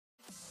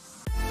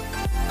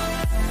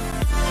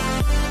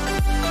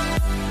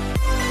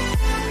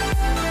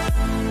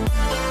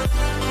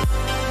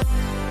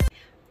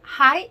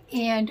Hi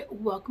and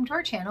welcome to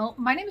our channel.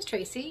 My name is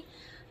Tracy.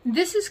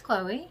 This is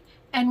Chloe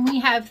and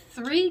we have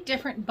 3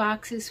 different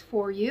boxes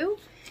for you.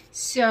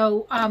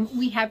 So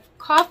we have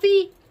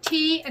coffee,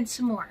 tea, and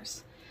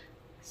s'mores.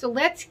 So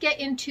let's get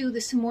into the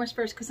s'mores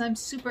first because I'm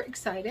super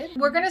excited.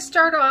 We're going to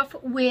start off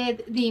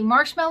with the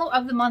Marshmellow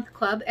of the Month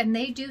Club, and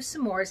they do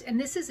s'mores, and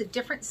this is a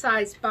different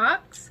size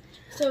box.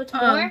 So it's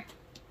more?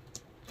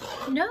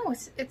 No,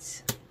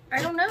 it's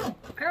I don't know.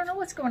 I don't know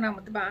what's going on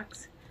with the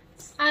box.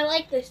 I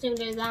like this new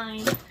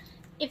design.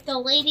 If the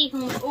lady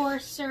or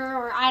sir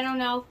or I don't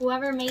know,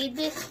 whoever made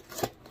this,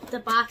 the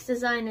box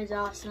design is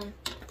awesome.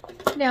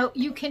 Now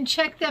you can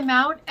check them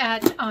out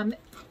at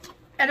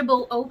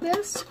Edible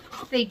Opus.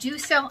 They do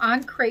sell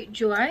on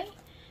Cratejoy,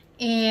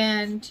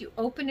 and you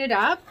open it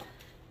up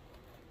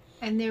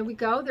and there we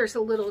go. There's a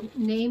little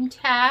name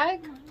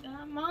tag. Oh my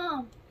God,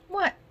 Mom.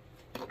 What?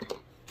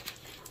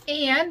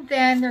 And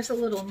then there's a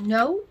little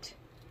note.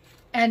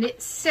 And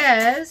it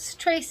says,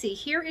 Tracy,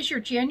 here is your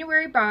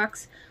January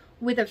box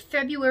with a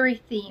February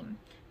theme.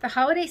 The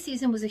holiday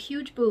season was a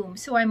huge boom,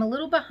 so I'm a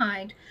little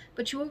behind,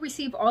 but you will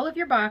receive all of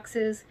your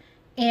boxes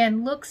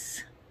and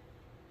looks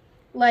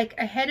like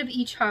ahead of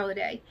each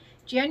holiday.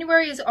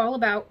 January is all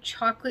about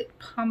chocolate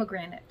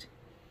pomegranate.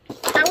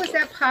 How is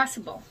that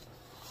possible?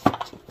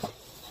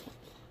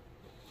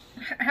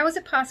 How is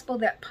it possible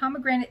that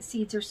pomegranate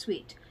seeds are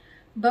sweet,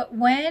 but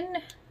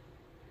when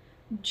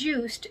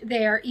juiced,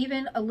 they are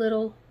even a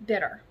little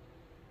bitter?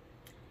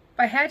 If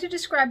I had to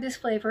describe this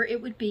flavor,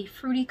 it would be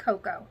fruity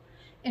cocoa.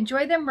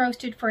 Enjoy them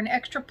roasted for an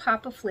extra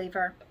pop of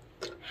flavor.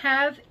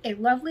 Have a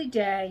lovely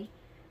day.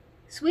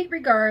 Sweet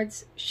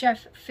regards,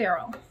 Chef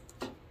Farrell.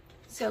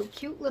 So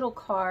cute little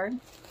card.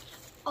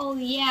 Oh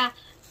yeah.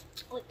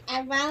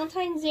 Like,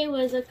 Valentine's Day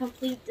was a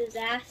complete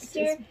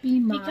disaster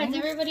because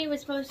everybody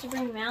was supposed to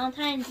bring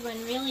Valentine's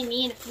when really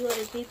me and a few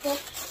other people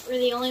were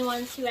the only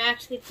ones who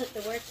actually put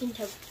the work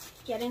into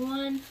getting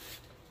one.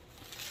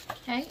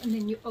 Okay, and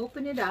then you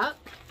open it up.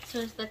 So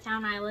it's the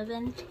town I live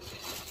in.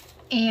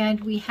 And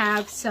we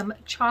have some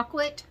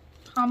chocolate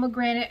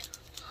pomegranate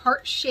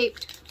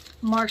heart-shaped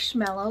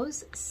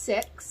marshmallows,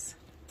 6.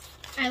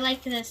 I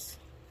like this.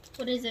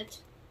 What is it?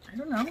 I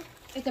don't know.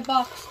 It's a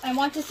box. I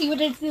want to see what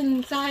is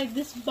inside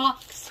this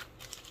box.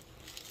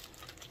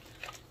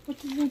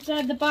 What is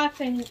inside the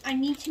box? I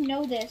need to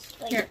know this.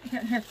 Like,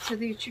 here, so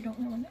that you don't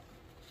ruin it.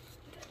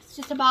 It's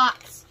just a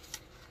box.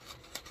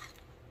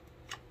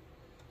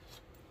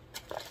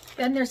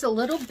 Then there's a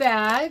little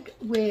bag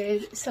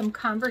with some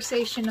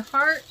conversation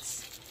hearts.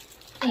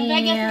 And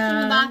I guess it's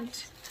in the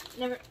box.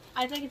 Never.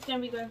 I think it's gonna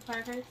be Graham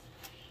Crackers.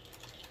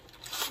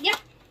 Yep.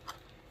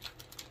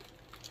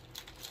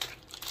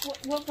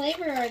 What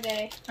flavor are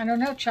they? I don't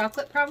know.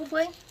 Chocolate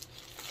probably.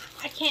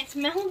 I can't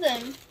smell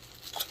them.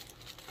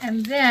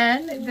 And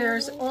then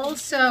there's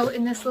also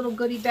in this little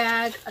goodie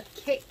bag a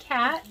Kit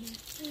Kat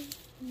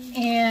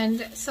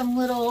and some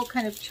little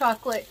kind of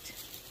chocolate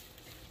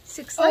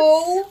sixlets.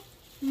 Oh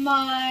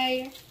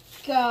my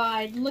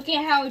God. Look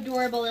at how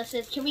adorable this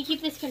is. Can we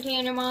keep this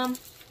container, Mom?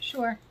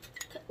 Sure.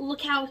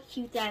 Look how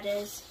cute that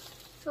is.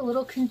 It's a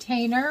little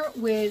container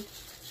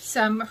with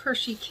some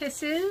Hershey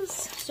Kisses.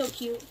 So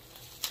cute.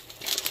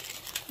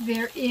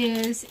 There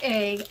is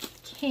a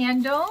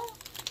candle.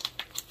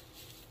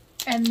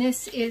 And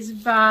this is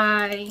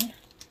by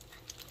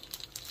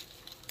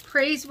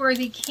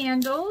Praiseworthy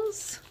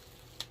Candles.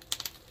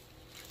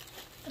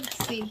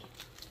 Let's see.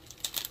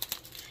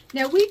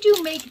 Now we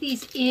do make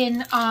these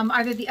in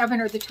either the oven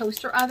or the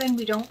toaster oven.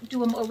 We don't do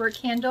them over a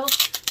candle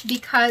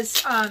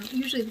because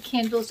usually the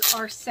candles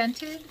are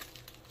scented.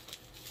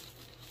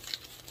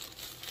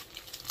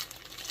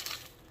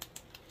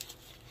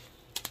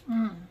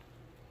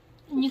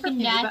 You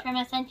can die from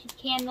a scented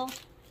candle.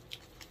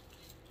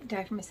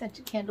 Die from a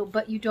scented candle,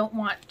 but you don't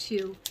want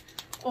to,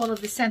 all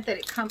of the scent that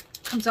it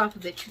comes off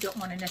of it, you don't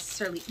want to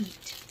necessarily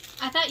eat.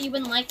 I thought you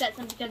wouldn't like that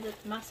scent because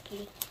it's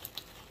musky.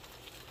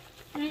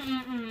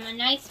 A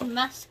nice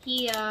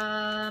musky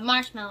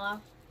marshmallow.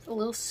 A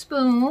little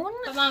spoon.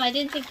 But Mom, I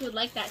didn't think you would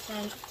like that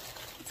scent.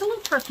 It's a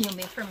little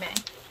perfumey for me.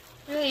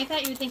 Really? I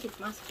thought you would think it's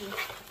musky.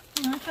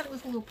 I thought it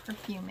was a little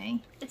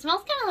perfumey. It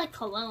smells kind of like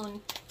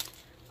cologne.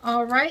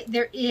 All right,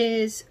 there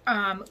is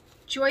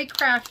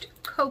Joycraft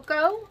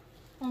Cocoa.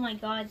 Oh my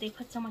God, they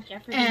put so much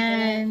effort into it.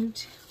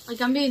 And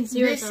like, I'm being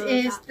serious.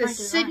 This is the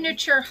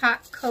signature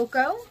hot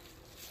cocoa.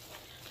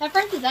 That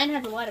front design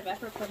has a lot of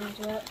effort put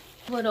into it.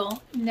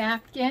 Little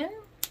napkin.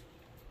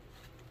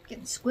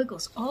 Getting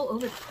squiggles all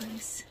over the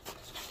place.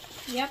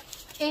 Yep.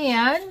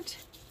 And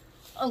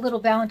a little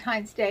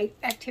Valentine's Day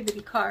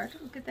activity card.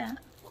 Look at that.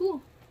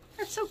 Cool.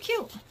 That's so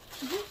cute.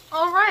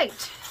 All right.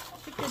 I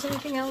don't think there's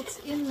anything else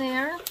in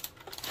there.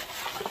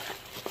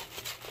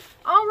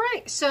 All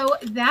right, so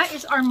that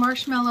is our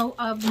Marshmellow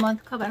of the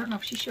Month Club. I don't know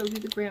if she showed you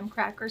the graham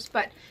crackers,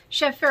 but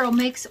Chef Farrell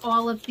makes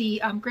all of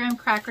the graham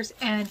crackers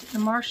and the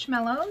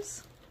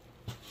marshmallows.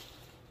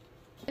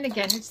 And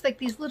again, it's like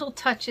these little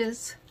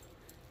touches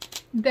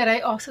that I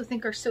also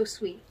think are so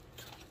sweet.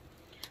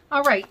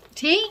 All right,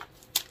 tea.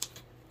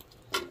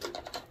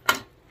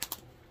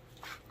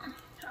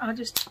 I'll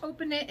just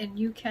open it and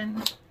you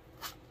can.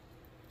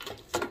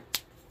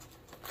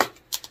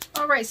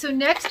 All right, so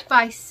next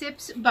by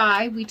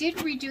Sipsby. We did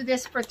redo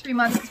this for 3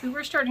 months because we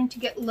were starting to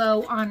get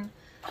low on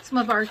some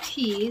of our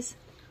teas.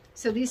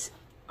 So these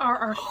are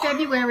our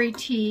February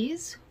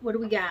teas. What do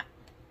we got?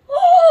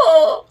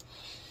 Oh!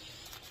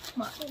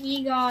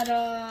 We got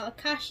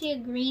Acacia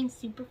Green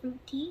Superfruit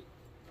Tea.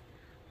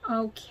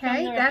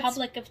 Okay, from the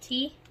Republic of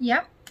Tea.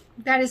 Yep,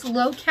 that is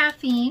low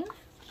caffeine.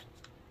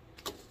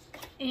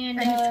 And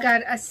it's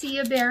got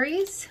Acai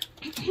berries.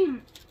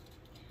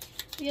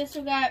 We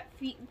also got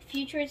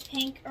Futures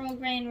Pink, Earl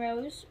Grey, and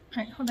Rose.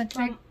 All right, hold on.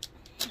 Can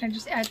I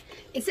just add?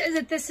 It says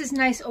that this is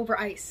nice over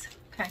ice.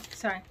 Okay,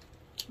 sorry.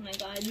 Oh my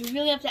god, you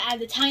really have to add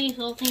the tiniest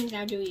little things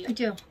now, do you? I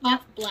do.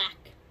 Off black.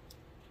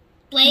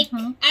 Blake,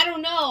 I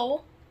don't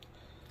know.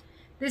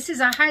 This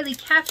is a highly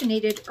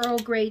caffeinated Earl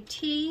Grey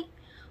tea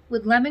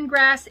with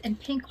lemongrass and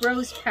pink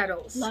rose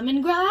petals.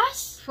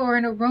 Lemongrass? For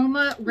an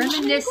aroma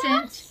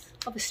reminiscent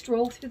of a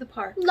stroll through the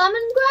park.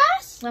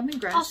 Lemongrass?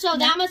 Lemongrass. Also,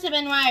 that must have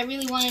been why I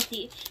really wanted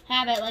to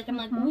have it. Like, I'm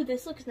like, ooh,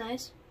 this looks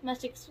nice.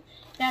 That's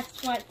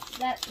what,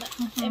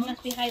 it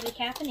must be highly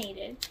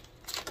caffeinated.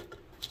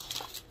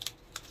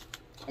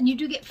 And you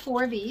do get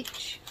 4 of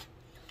each.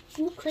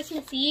 Ooh,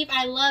 Christmas Eve.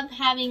 I love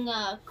having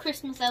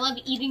Christmas. I love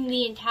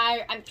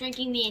I'm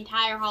drinking the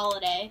entire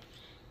holiday.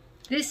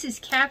 This is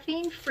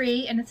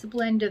caffeine-free, and it's a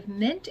blend of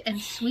mint and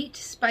sweet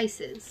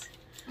spices.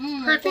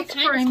 Perfect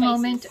for a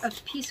moment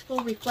of peaceful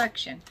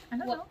reflection. I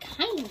don't know. What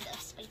kind of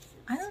spices?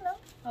 I don't know.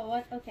 Oh,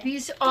 what? Okay.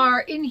 These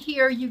are in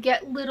here. You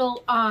get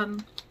little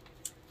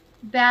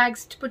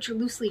bags to put your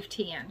loose leaf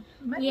tea in.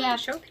 We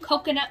have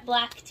coconut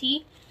black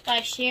tea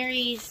by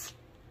Sherry's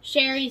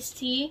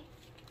Tea.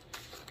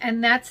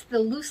 And that's the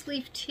loose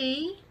leaf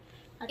tea.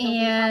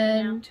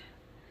 And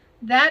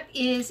that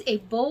is a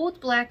bold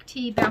black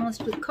tea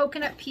balanced with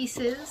coconut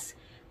pieces,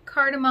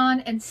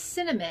 cardamom, and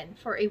cinnamon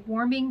for a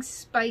warming,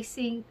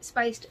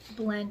 spiced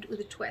blend with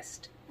a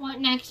twist. What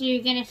next? Are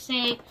you going to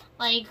say,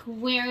 like,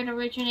 where it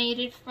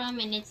originated from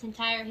and its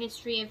entire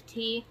history of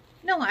tea?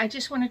 No, I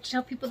just wanted to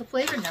tell people the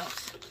flavor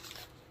notes.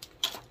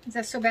 Is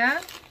that so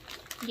bad?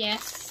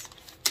 Yes.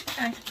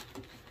 Okay.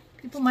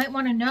 People might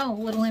want to know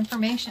a little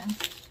information.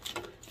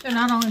 They're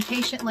not all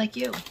impatient like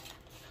you.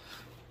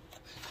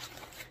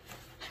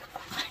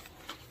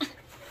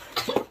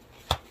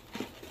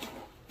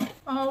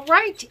 All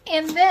right,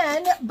 and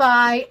then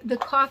by the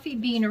Coffee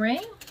Beanery.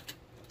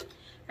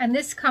 And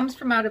this comes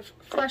from out of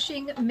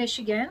Flushing,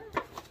 Michigan.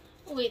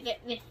 Wait,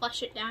 they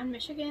flush it down,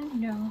 Michigan?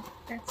 No,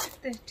 that's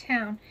the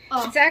town.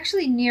 Oh. It's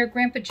actually near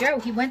Grandpa Joe.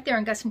 He went there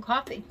and got some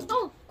coffee.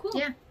 Oh, cool.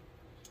 Yeah.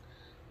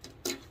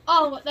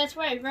 Oh, that's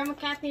right. Grandma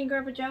Kathy and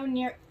Grandpa Joe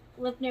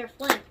live near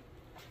Flint.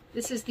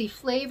 This is the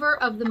Flavor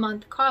of the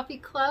Month Coffee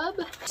Club.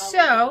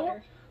 So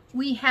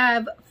we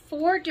have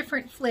 4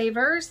 different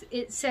flavors.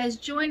 It says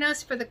join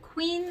us for the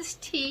Queen's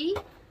Tea,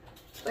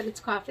 but it's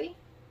coffee.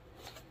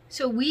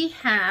 So we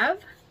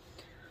have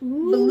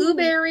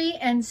blueberry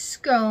and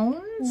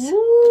scones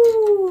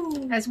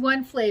as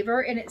one flavor,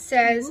 and it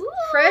says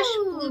fresh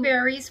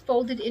blueberries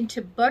folded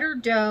into butter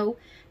dough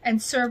and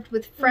served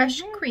with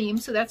fresh cream.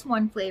 So that's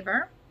one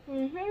flavor.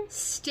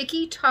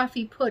 Sticky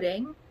toffee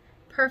pudding,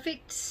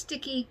 perfect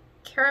sticky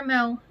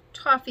caramel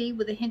toffee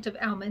with a hint of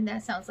almond.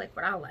 That sounds like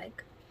what I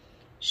like.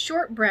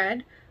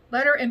 Shortbread,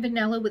 butter and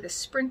vanilla with a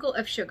sprinkle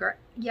of sugar.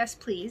 Yes,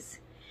 please.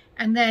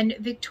 And then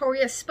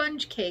Victoria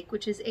sponge cake,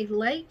 which is a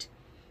light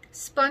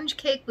sponge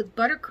cake with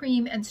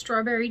buttercream and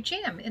strawberry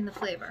jam in the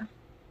flavor.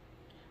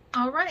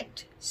 All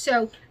right.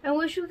 So I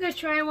wish we could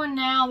try one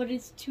now, but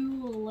it's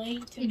too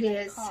late to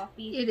get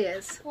coffee. It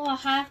is. We'll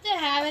have to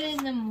have it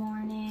in the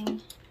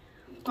morning.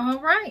 All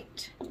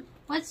right.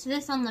 What's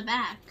this on the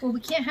back? Well, we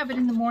can't have it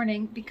in the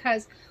morning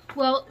because,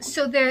 well,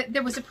 so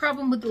there was a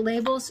problem with the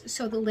labels,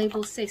 so the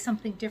labels say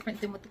something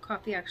different than what the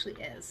coffee actually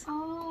is.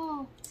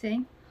 Oh.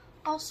 See?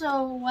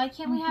 Also, why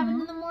can't we have it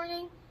in the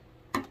morning?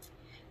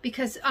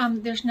 Because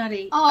there's not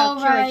a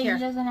Keurig right, here. It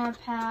doesn't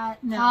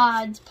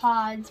have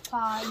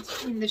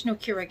pods. There's no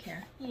Keurig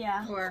here.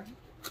 Yeah. Or,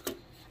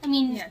 I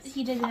mean,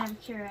 he doesn't have a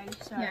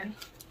Keurig, sorry.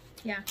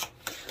 Yeah.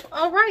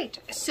 All right.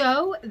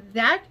 So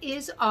that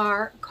is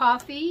our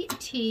coffee,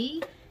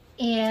 tea,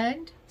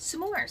 and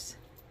s'mores.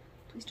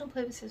 Please don't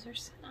play with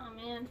scissors. Oh,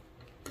 man.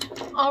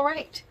 All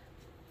right.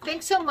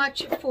 Thanks so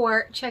much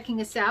for checking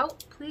us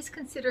out. Please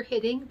consider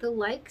hitting the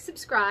like,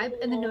 subscribe,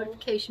 and the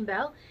notification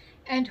bell.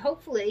 And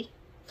hopefully,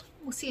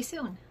 we'll see you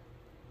soon.